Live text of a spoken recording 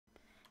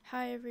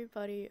Hi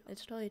everybody,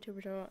 it's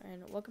Ep.2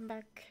 and welcome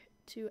back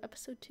to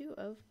episode 2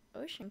 of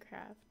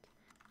OceanCraft.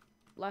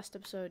 Last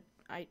episode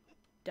I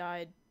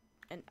died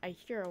and I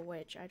hear a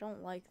witch. I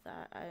don't like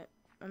that.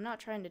 I'm not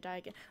trying to die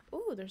again.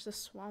 Oh, there's a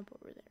swamp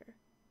over there.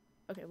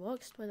 Okay, we'll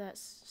explore that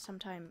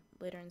sometime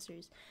later in the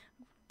series.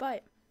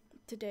 But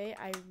today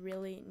I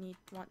really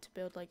want to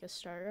build like a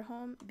starter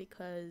home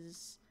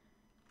because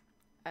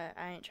I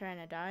ain't trying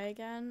to die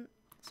again.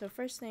 So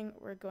first thing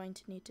we're going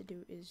to need to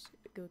do is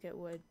go get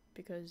wood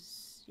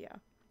because, yeah.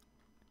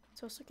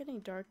 It's also getting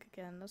dark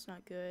again. That's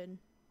not good.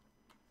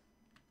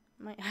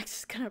 My axe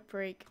is gonna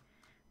break.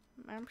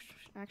 I'm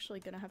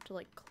actually gonna have to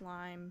like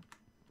climb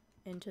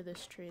into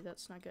this tree.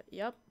 That's not good.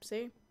 Yep,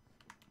 see?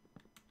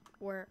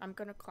 Where I'm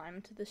gonna climb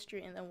into this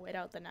tree and then wait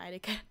out the night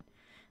again.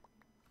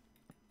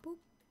 Boop,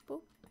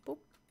 boop, boop,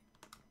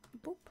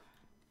 boop.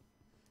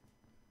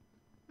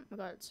 Oh my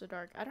god, it's so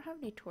dark. I don't have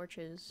any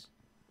torches.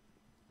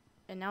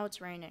 And now it's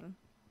raining.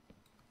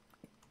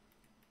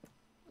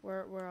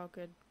 We're all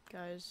good,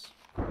 guys.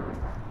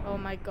 Oh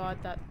my god,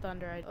 that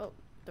thunder. Oh,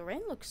 the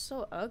rain looks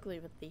so ugly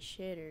with these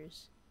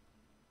shaders.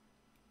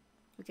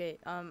 Okay,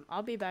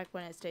 I'll be back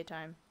when it's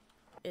daytime.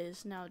 It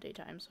is now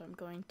daytime, so I'm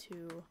going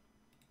to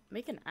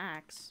make an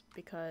axe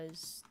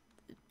because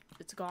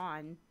it's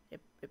gone.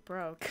 It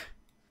broke.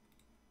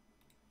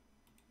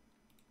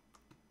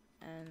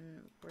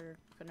 And we're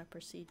gonna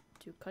proceed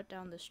to cut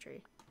down this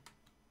tree.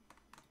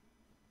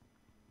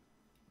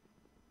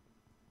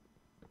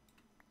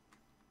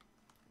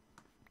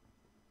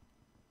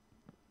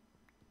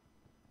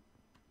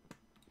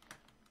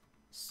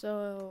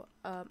 So,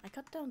 I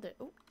cut down the,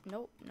 oh,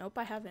 nope,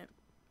 I haven't.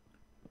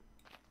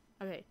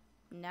 Okay,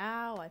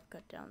 now I've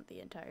cut down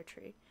the entire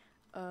tree.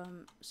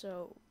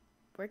 So,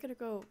 we're gonna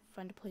go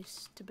find a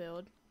place to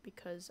build,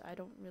 because I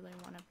don't really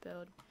want to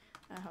build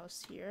a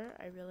house here.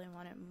 I really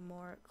want it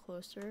more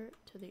closer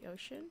to the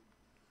ocean.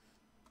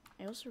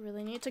 I also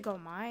really need to go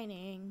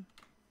mining.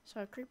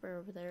 Saw a creeper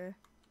over there.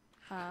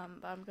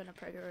 But I'm gonna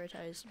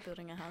prioritize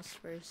building a house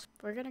first.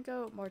 We're gonna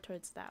go more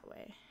towards that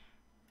way.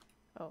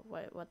 Oh,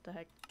 wait, what the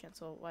heck?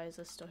 Cancel. Why is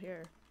this still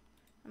here?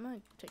 I'm gonna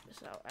take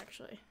this out,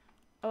 actually.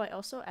 Oh, I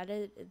also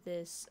added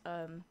this,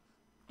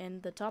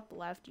 in the top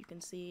left, you can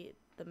see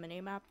the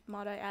minimap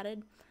mod I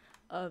added.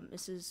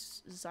 This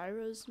is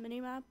Zyro's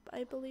minimap,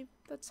 I believe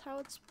that's how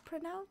it's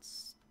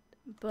pronounced.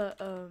 But,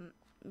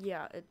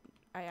 yeah,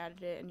 I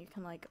added it, and you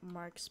can, like,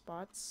 mark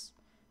spots,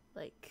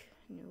 like,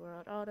 New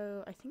World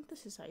Auto. I think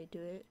this is how you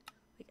do it.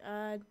 Like,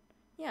 add,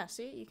 yeah,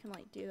 see, you can,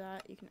 like, do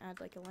that. You can add,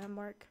 like, a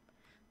landmark,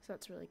 so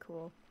that's really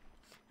cool.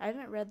 I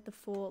haven't read the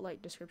full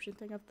like description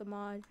thing of the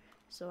mod,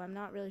 so I'm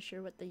not really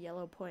sure what the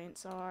yellow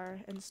points are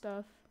and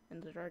stuff,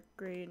 and the dark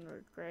green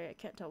or gray. I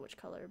can't tell which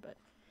color, but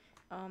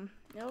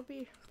it'll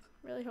be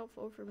really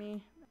helpful for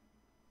me.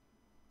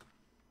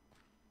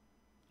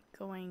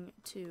 Going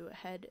to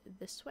head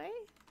this way.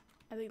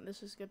 I think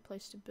this is a good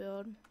place to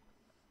build.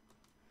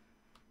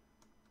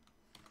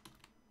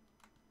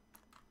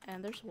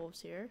 And there's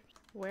wolves here.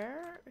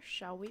 Where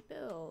shall we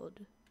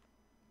build?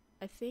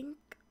 I think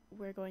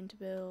we're going to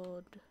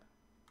build.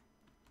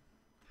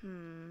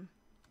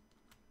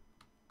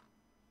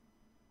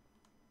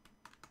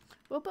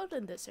 We'll build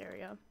in this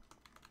area.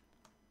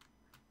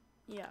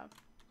 Yeah.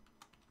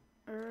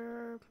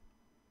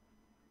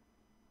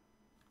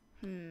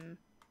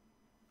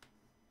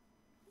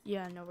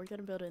 Yeah, no, we're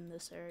gonna build in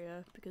this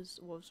area because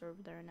wolves are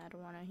over there and I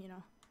don't wanna, you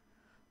know.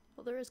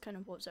 Well, there is kind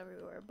of wolves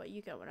everywhere, but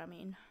you get what I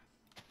mean.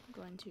 I'm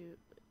going to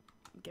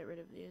get rid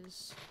of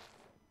these.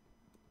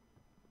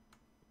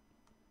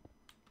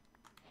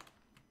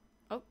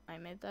 Oh, I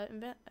made that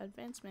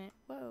advancement.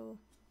 Whoa.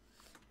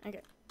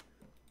 Okay.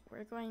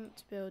 We're going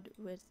to build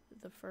with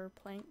the fir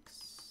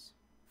planks.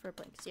 Fir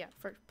planks, yeah,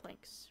 fir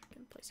planks. We're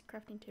going to place a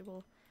crafting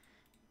table.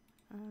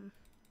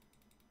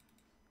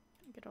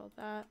 Get all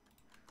that.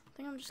 I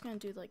think I'm just going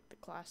to do, like, the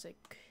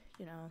classic,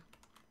 you know,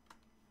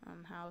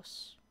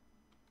 house.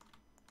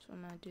 So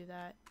I'm going to do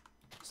that.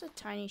 Just a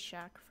tiny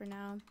shack for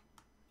now.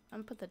 I'm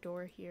going to put the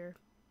door here.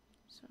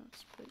 So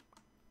let's put it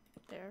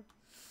there.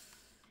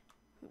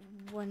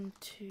 1,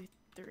 2,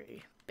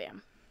 3.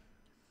 Bam.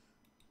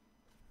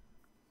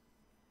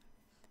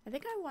 I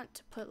think I want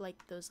to put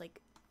like those like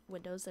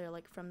windows that are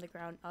like from the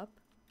ground up.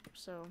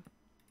 So I'm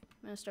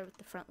gonna start with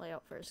the front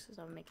layout first because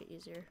that'll make it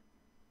easier.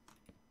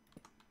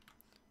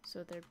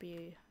 So there'd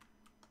be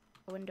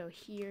a window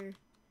here,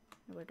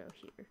 a window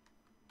here.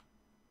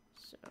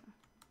 So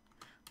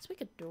let's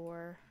make a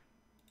door,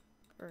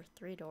 or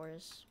 3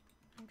 doors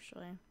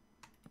actually.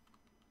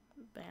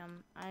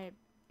 Bam. I'm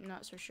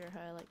not so sure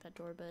how I like that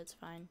door, but it's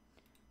fine.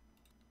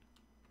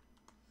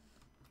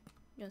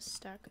 I'm gonna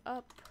stack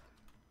up.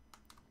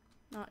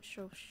 Not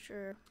so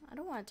sure. I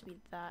don't want it to be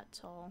that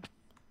tall.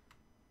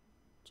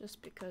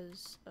 Just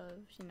because of,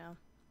 you know,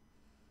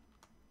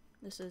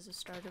 this is a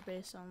starter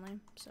base only,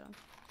 so.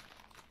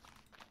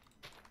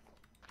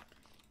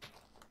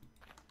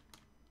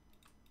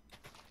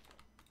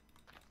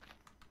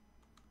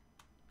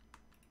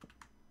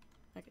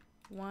 Okay,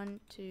 1,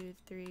 2,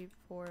 3,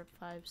 4,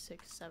 5,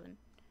 6, 7.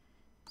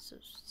 So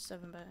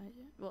 7 by,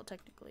 well,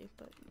 technically,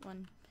 but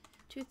 1,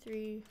 2,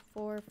 3,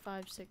 4,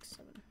 5, 6,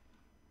 7.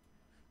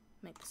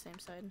 Make the same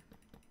side.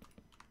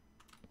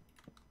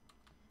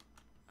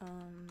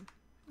 And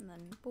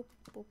then boop,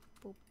 boop,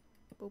 boop,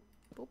 boop,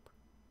 boop.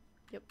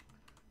 Yep.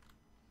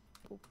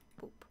 Boop,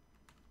 boop.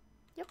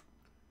 Yep.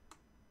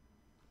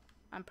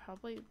 I'm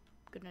probably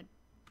gonna,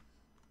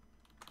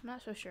 I'm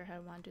not so sure how I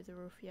want to do the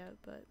roof yet,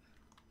 but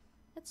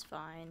it's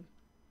fine.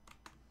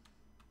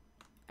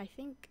 I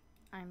think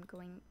I'm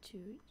going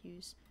to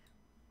use,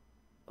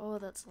 oh,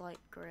 that's light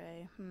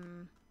gray.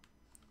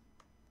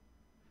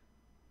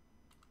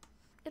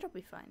 It'll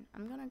be fine.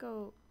 I'm gonna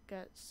go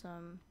get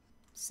some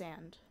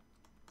sand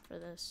for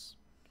this,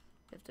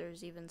 if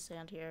there's even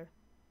sand here.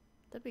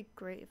 That'd be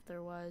great if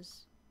there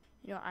was.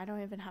 You know, I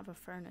don't even have a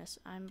furnace.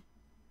 I'm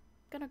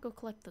gonna go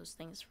collect those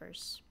things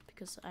first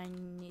because I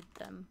need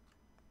them.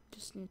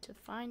 Just need to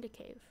find a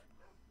cave.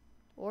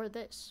 Or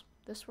this.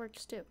 This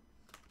works too.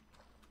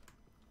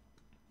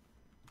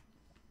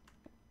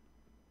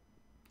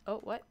 Oh,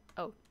 what?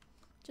 Oh,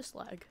 just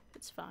lag.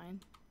 It's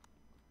fine.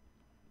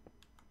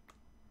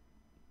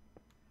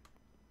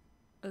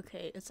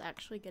 Okay, it's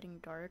actually getting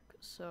dark,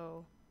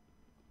 so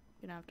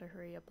I'm gonna have to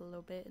hurry up a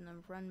little bit and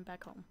then run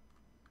back home.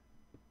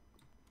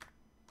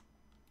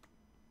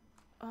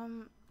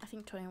 I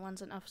think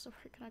 21's enough, so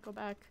we're gonna go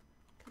back,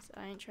 because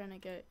I ain't trying to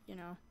get, you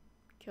know,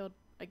 killed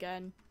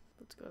again.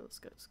 Let's go, let's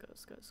go, let's go,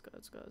 let's go, let's go,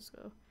 let's go, let's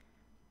go.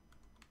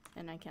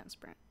 And I can't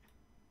sprint.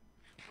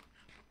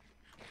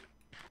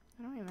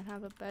 I don't even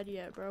have a bed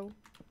yet, bro.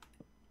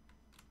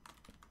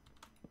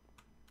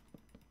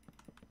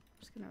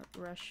 Just gonna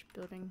rush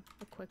building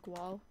a quick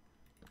wall,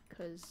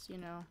 because, you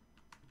know,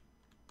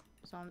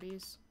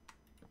 zombies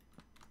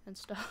and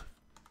stuff.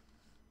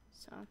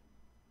 So,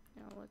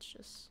 you know, let's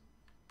just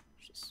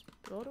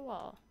build a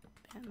wall.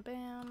 Bam,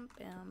 bam,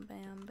 bam,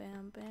 bam,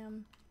 bam,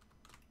 bam.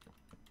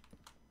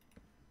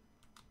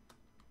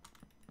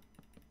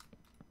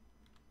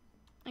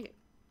 Okay,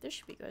 this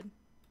should be good.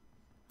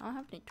 I don't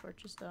have any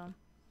torches though. I'm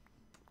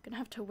gonna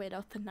have to wait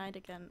out the night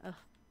again. Ugh,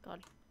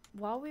 God.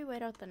 While we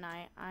wait out the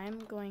night, I'm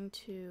going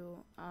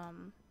to,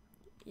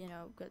 you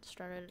know, get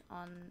started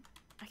on,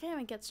 I can't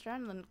even get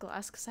started on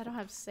glass because I don't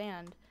have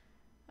sand.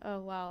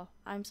 Oh, wow.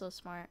 I'm so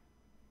smart.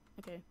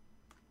 Okay.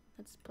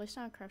 Let's place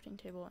down a crafting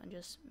table and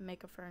just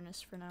make a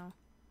furnace for now.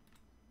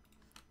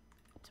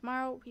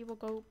 Tomorrow we will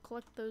go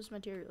collect those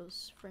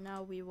materials. For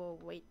now we will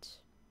wait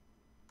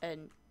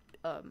and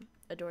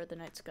adore the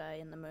night sky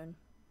and the moon.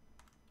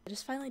 It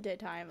is finally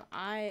daytime.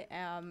 I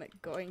am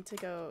going to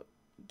go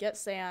get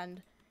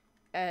sand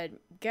and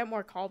get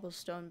more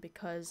cobblestone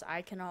because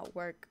I cannot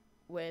work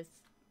with,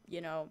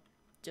 you know,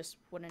 just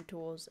wooden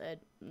tools and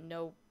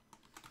no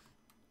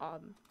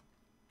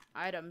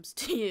items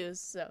to use.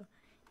 So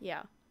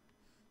yeah,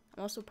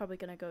 I'm also probably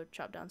gonna go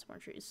chop down some more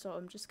trees, so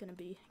I'm just gonna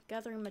be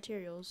gathering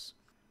materials.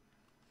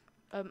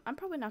 I'm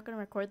probably not gonna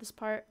record this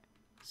part,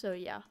 so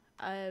yeah,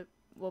 I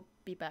will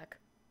be back.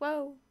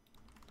 Whoa.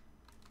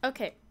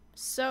 Okay,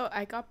 so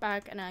I got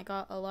back and I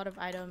got a lot of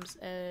items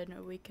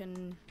and we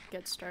can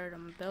get started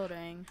on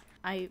building.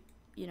 I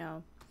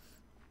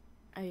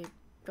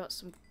got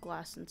some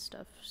glass and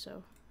stuff,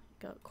 so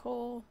got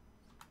coal.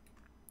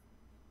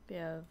 We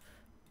have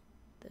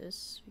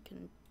this, we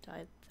can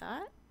dye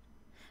that.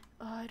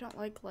 Oh, I don't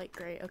like light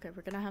gray. Okay,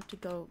 we're gonna have to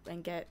go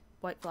and get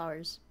white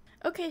flowers.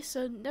 Okay,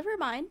 so never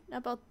mind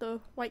about the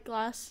white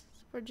glass.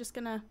 We're just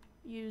gonna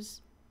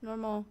use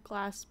normal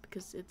glass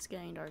because it's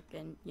getting dark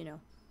and, you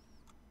know.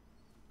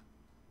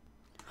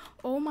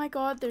 Oh my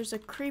god, there's a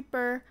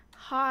creeper.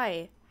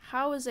 Hi,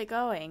 how is it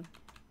going?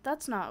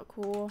 That's not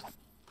cool.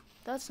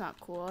 That's not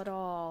cool at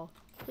all.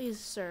 Please,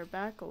 sir,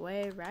 back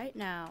away right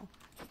now.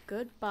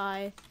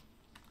 Goodbye.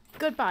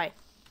 Goodbye.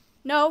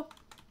 No.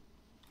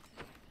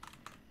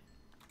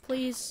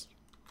 Please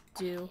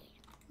do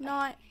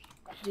not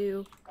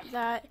do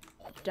that.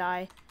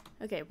 Die.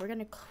 Okay, we're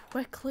gonna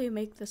quickly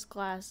make this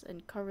glass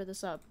and cover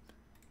this up.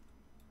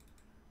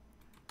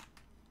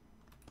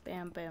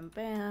 Bam, bam,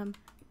 bam.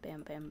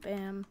 Bam, bam,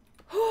 bam.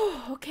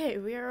 Okay,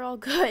 we are all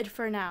good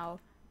for now.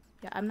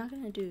 Yeah, I'm not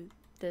gonna do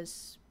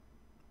this.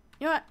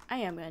 You know what? I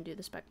am gonna do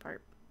this back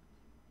part.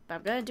 But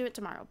I'm gonna do it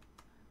tomorrow.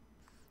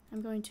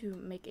 I'm going to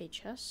make a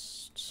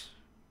chest.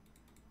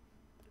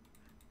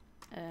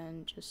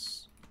 And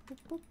just boop,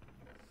 boop,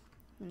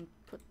 and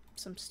put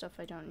some stuff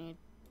I don't need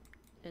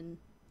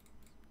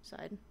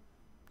inside.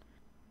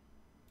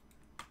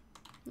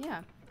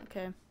 Yeah,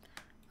 okay.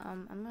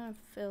 I'm gonna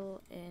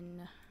fill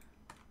in,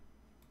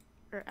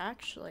 or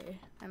actually,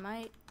 I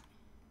might,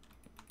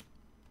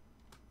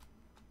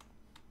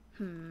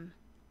 no,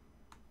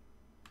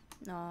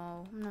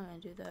 I'm not gonna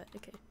do that.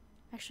 Okay,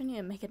 I actually need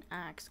to make an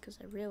axe because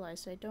I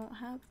realized I don't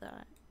have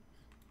that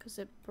because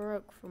it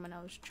broke from when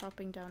I was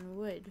chopping down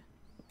wood.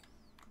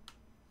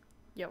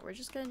 Yeah, we're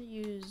just gonna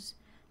use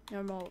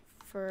normal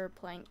fir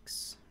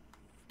planks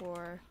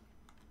for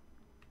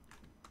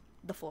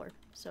the floor,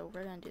 so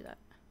we're gonna do that.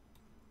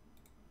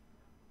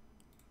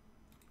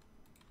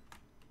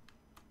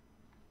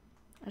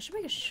 I should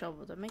make a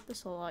shovel to make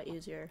this a lot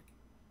easier.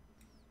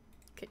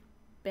 Okay,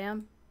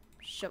 bam,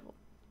 shovel.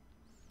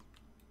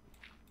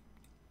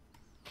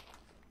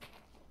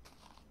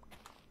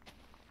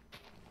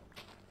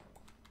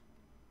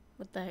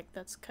 What the heck?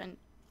 That's kind of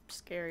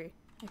scary.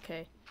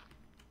 Okay.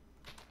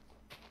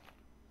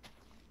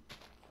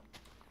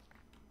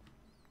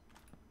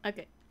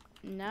 Okay.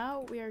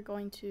 Now we are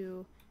going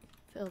to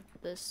fill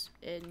this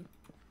in.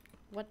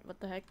 What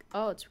the heck?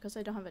 Oh, it's because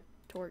I don't have a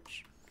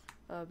torch.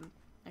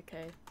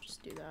 Okay,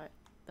 just do that.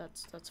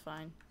 That's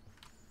fine.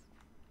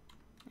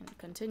 And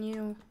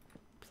continue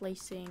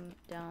placing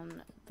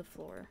down the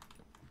floor.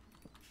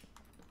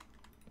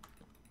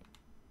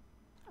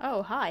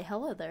 Oh, hi.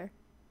 Hello there.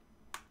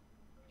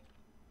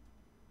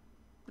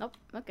 Nope.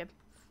 Okay.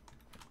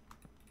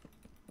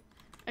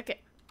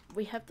 Okay.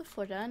 We have the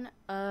floor done.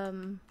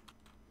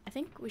 I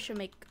think we should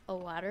make a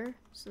ladder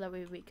so that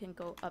way we can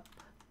go up.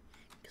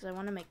 Because I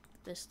want to make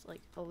this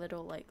like a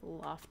little like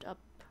loft up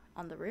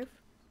on the roof.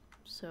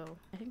 So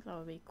I think that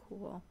would be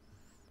cool.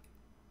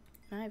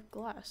 And I have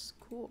glass.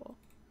 Cool.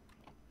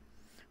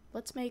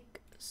 Let's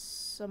make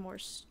some more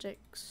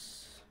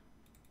sticks.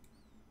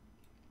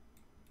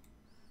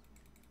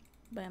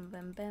 Bam,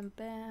 bam, bam,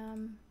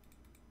 bam.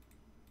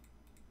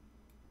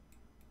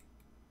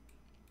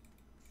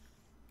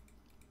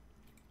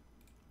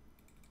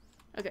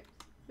 Okay,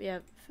 we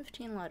have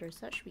 15 ladders.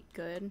 That should be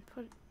good.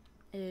 Put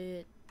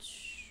it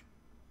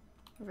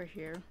over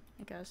here,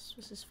 I guess.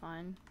 This is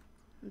fine.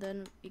 And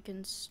then we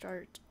can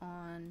start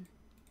on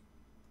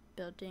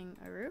building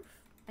a roof,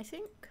 I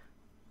think.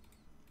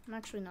 I'm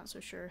actually not so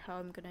sure how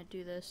I'm gonna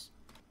do this.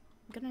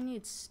 I'm gonna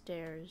need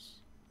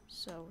stairs,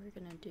 so we're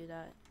gonna do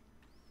that.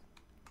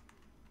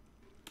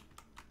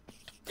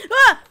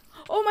 Ah!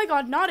 Oh my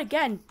god, not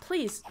again,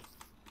 please.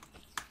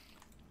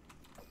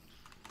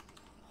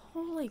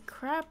 Holy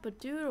crap, a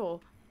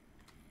doodle.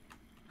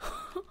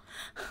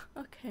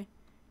 Okay,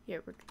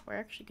 here, we're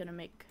actually gonna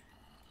make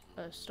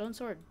a stone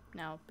sword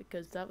now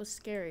because that was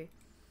scary.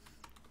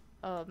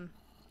 Boom.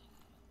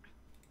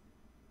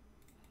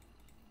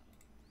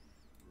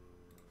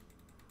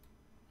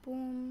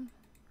 I'm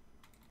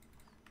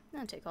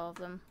gonna take all of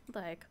them. What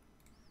the heck?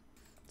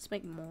 Let's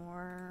make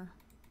more.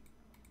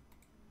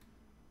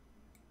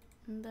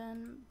 And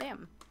then,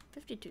 bam.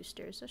 52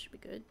 stairs. That should be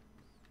good.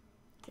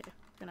 Okay,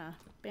 we're gonna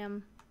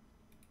bam.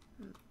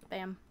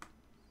 Bam.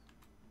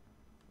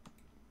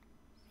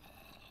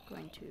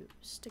 Going to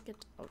stick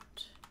it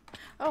out.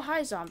 Oh,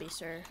 hi, zombie,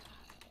 sir.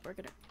 We're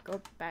gonna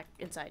go back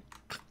inside.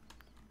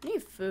 I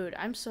need food.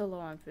 I'm so low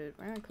on food.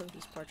 We're gonna cook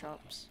these pork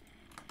chops.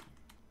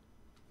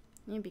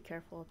 You need to be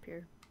careful up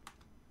here.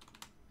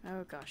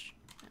 Oh gosh.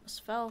 I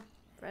almost fell.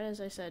 Right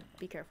as I said,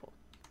 be careful.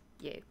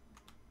 Yay.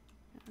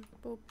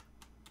 Boop.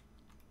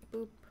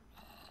 Boop.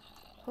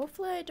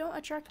 Hopefully I don't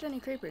attract any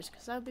creepers,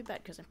 because that would be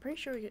bad, because I'm pretty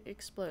sure we could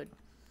explode.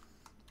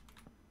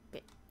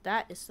 Okay,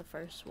 that is the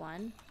first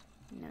one.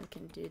 Now we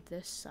can do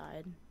this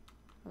side.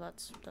 Well,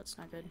 that's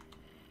not good.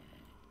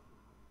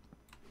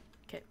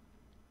 Okay.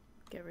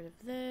 Get rid of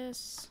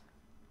this.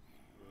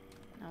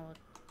 Now we'll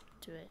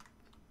do it.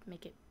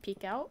 Make it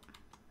peek out.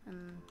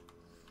 And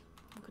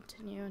we'll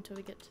continue until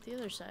we get to the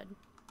other side.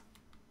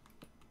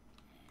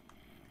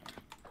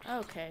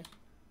 Okay.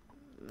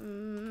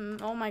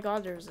 Oh my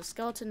god, there's a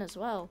skeleton as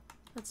well.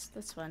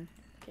 That's fun.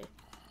 Okay.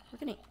 We're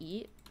gonna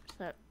eat so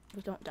that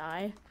we don't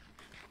die.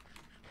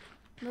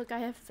 Look, I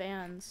have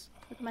fans.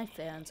 Look at my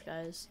fans,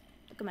 guys.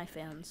 Look at my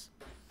fans.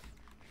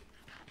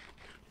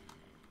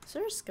 Is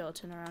there a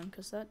skeleton around?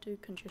 Because that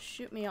dude can just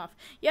shoot me off.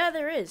 Yeah,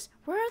 there is.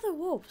 Where are the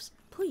wolves?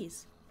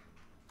 Please.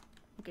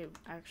 Okay,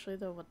 actually,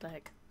 though, what the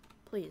heck?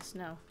 Please,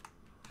 no.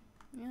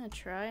 I'm gonna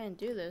try and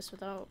do this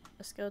without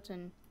a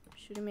skeleton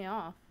shooting me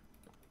off.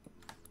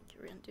 Okay,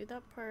 we're gonna do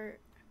that part.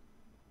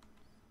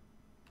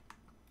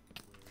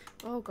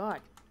 Oh,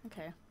 God.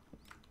 Okay.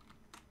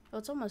 Well,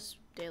 it's almost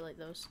daylight,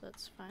 though, so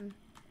that's fine.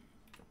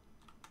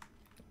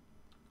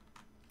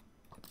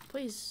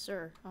 Please,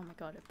 sir. Oh my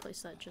god, I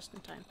placed that just in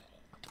time.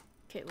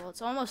 Okay, well,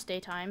 it's almost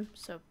daytime,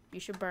 so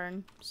you should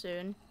burn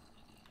soon.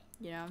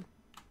 You know?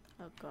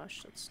 Oh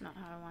gosh, that's not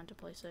how I wanted to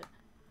place it.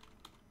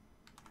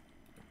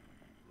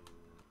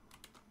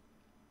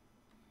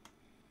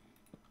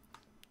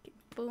 Okay,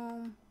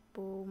 boom,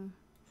 boom.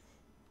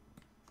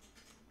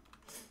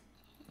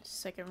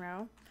 Second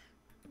row.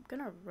 I'm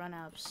gonna run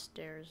out of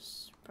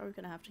stairs. Probably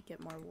gonna have to get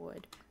more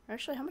wood.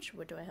 Actually, how much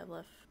wood do I have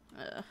left?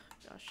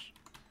 Gosh.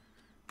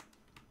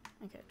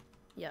 Okay.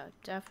 Yeah,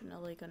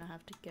 definitely gonna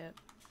have to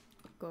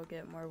go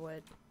get more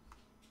wood.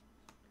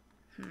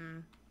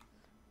 I'm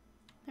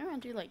gonna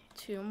do like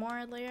 2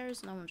 more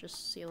layers and then we'll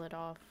just seal it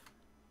off.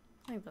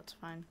 I think that's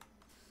fine.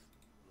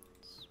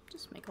 Let's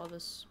just make all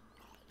this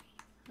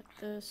like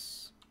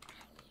this.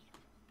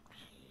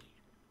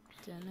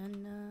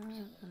 And,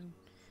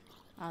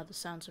 the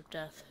sounds of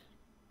death.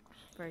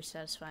 Very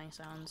satisfying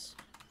sounds.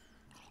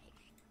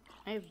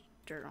 I have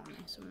dirt on me,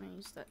 so I'm gonna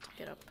use that to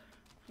get up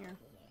here.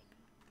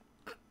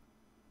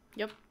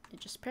 Yep, it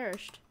just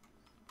perished.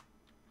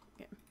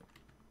 Okay.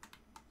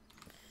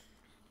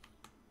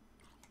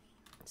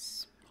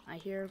 I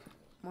hear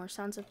more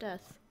sounds of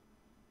death.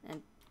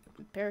 And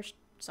perished.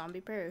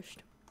 Zombie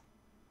perished.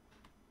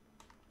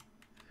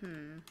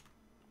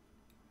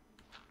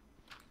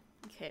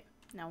 Okay,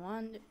 now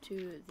on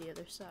to the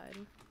other side.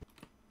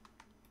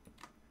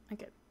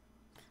 Okay,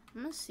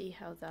 I'm gonna see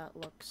how that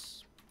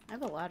looks. I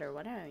have a ladder,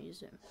 why don't I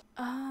use it?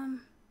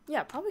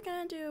 Yeah, probably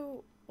gonna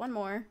do one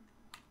more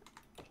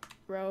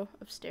row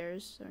of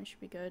stairs, so it should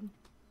be good.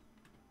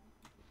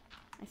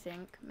 I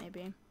think,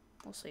 maybe.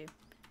 We'll see.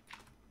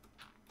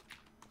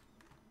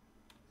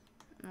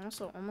 I'm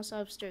also almost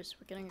out of stairs.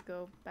 We're gonna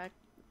go back,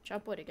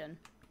 chop wood again.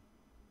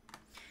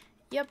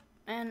 Yep,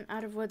 and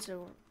out of wood,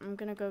 so I'm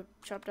gonna go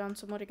chop down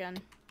some wood again.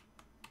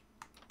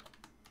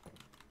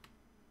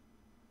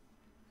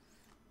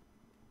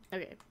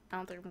 Okay, I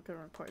don't think I'm gonna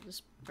record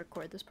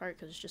this part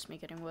because it's just me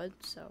getting wood,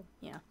 so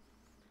yeah.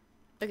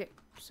 Okay,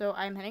 so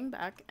I'm heading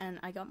back, and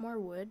I got more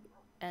wood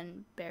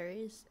and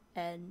berries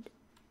and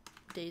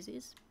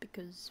daisies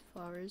because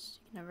flowers,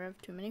 you can never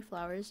have too many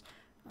flowers.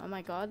 Oh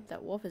my god,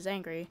 that wolf is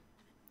angry.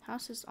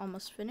 House is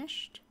almost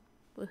finished.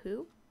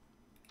 Woohoo.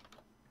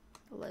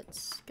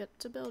 Let's get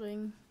to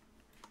building.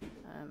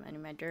 I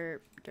need my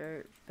dirt,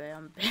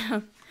 bam,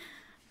 bam.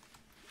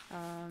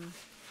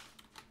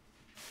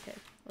 Okay,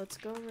 let's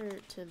go over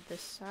to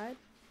this side.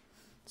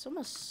 It's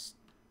almost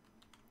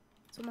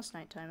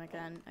nighttime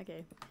again.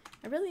 Okay,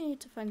 I really need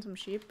to find some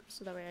sheep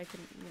so that way I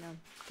can, you know,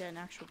 get an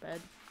actual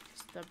bed.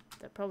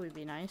 That'd probably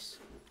be nice.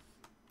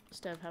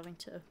 Instead of having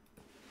to,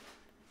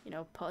 you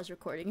know, pause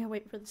recording and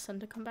wait for the sun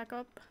to come back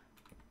up.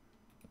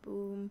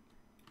 Boom,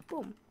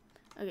 boom.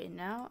 Okay,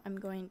 now I'm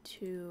going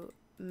to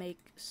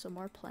make some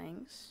more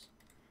planks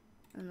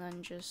and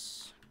then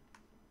just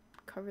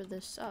cover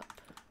this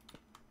up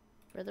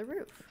for the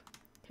roof.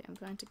 Okay, I'm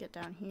going to get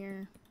down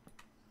here.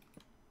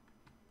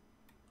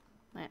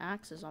 My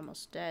axe is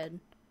almost dead.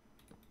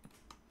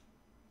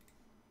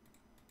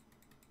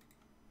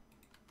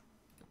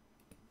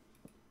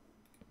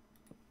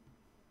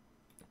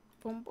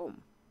 Boom,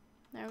 boom.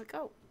 There we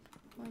go.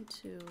 I'm going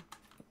to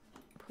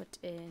put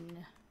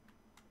in...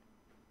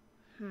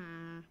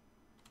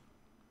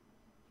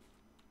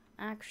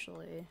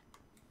 Actually,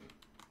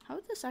 how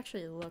would this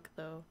actually look,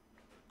 though?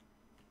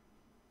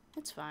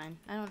 It's fine.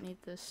 I don't need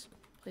this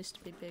place to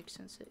be big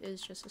since it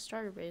is just a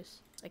starter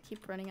base. I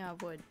keep running out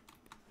of wood.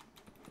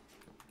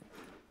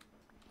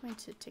 I'm going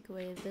to take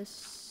away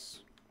this.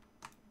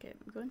 Okay,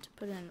 I'm going to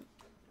put in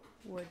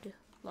wood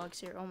logs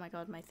here. Oh my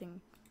god, my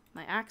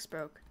axe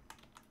broke.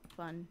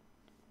 Fun.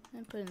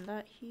 And put in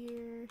that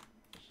here.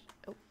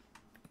 Oh,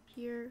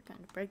 here.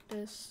 Kind of break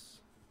this.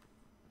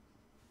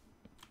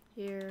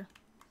 Here.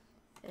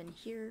 And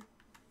here.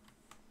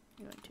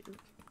 I'm going to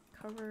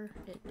cover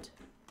it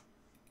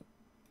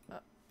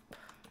up.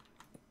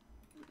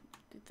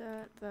 Do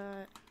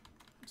that.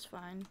 It's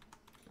fine.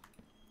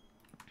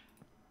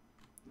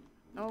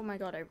 Oh my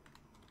god, I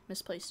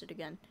misplaced it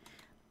again.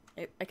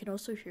 I can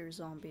also hear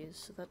zombies,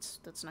 so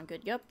that's not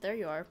good. Yep, there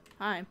you are.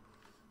 Hi.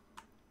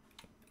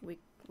 We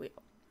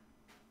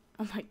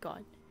oh my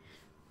god.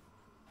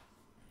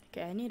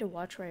 Okay, I need to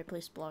watch where I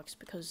place blocks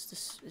because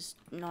this is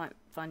not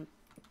fun.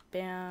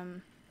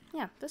 Bam.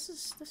 Yeah, this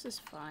is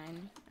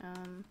fine.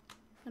 I'm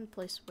gonna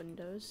place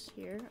windows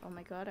here. Oh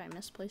my god, I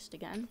misplaced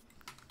again.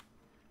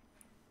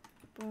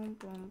 Boom,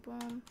 boom,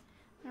 boom.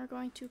 And we're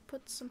going to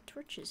put some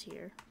torches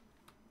here.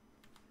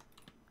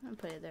 I'll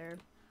put it there.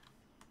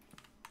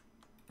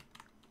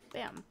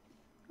 Bam.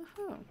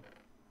 Woohoo.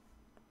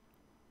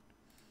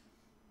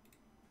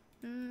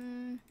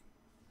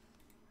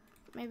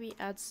 Maybe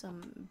add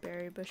some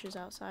berry bushes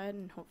outside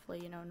and hopefully,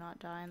 you know, not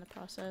die in the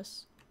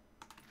process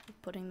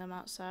of putting them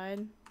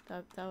outside.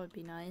 That would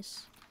be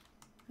nice.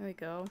 There we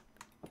go.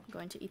 I'm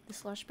going to eat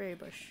this lush berry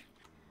bush.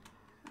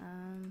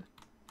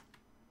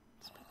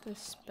 Let's put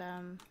this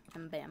bam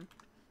and bam.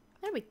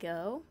 There we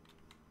go.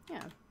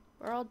 Yeah,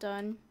 we're all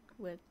done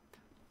with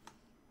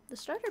the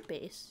starter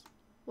base.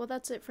 Well,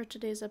 that's it for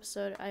today's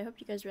episode. I hope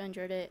you guys really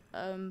enjoyed it.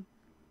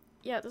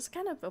 Yeah, this is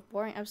kind of a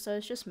boring episode.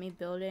 It's just me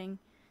building.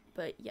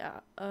 But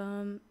yeah,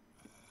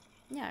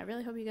 yeah, I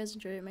really hope you guys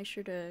enjoyed it. Make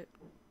sure to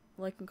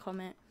like and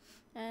comment.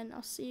 And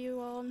I'll see you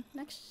all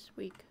next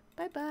week.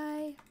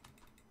 Bye-bye.